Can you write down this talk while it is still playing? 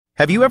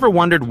Have you ever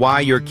wondered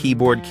why your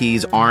keyboard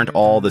keys aren't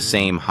all the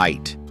same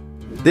height?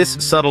 This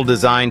subtle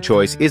design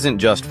choice isn't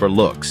just for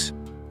looks.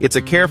 It's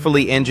a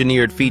carefully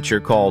engineered feature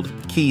called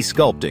key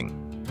sculpting.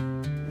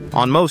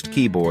 On most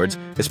keyboards,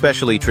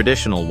 especially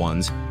traditional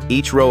ones,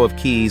 each row of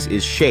keys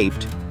is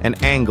shaped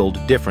and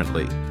angled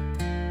differently.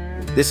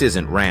 This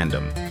isn't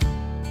random.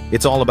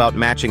 It's all about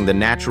matching the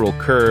natural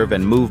curve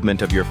and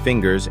movement of your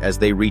fingers as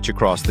they reach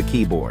across the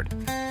keyboard.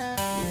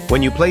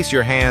 When you place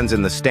your hands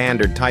in the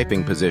standard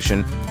typing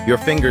position, your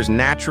fingers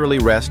naturally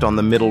rest on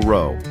the middle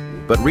row,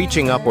 but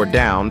reaching up or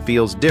down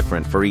feels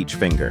different for each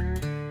finger.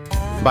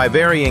 By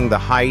varying the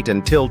height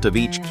and tilt of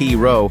each key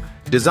row,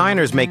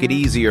 designers make it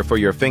easier for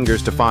your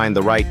fingers to find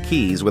the right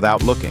keys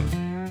without looking.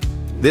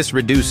 This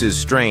reduces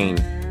strain,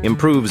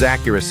 improves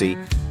accuracy,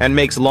 and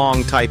makes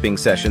long typing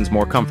sessions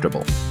more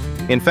comfortable.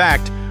 In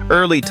fact,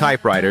 early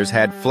typewriters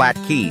had flat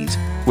keys,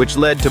 which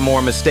led to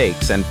more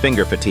mistakes and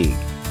finger fatigue.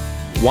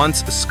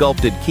 Once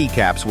sculpted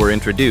keycaps were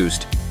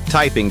introduced,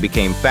 typing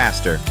became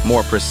faster,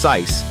 more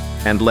precise,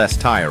 and less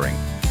tiring.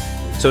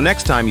 So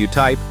next time you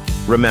type,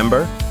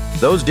 remember,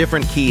 those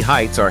different key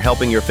heights are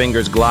helping your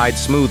fingers glide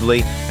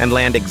smoothly and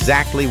land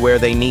exactly where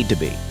they need to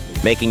be,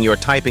 making your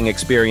typing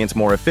experience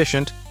more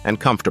efficient and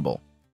comfortable.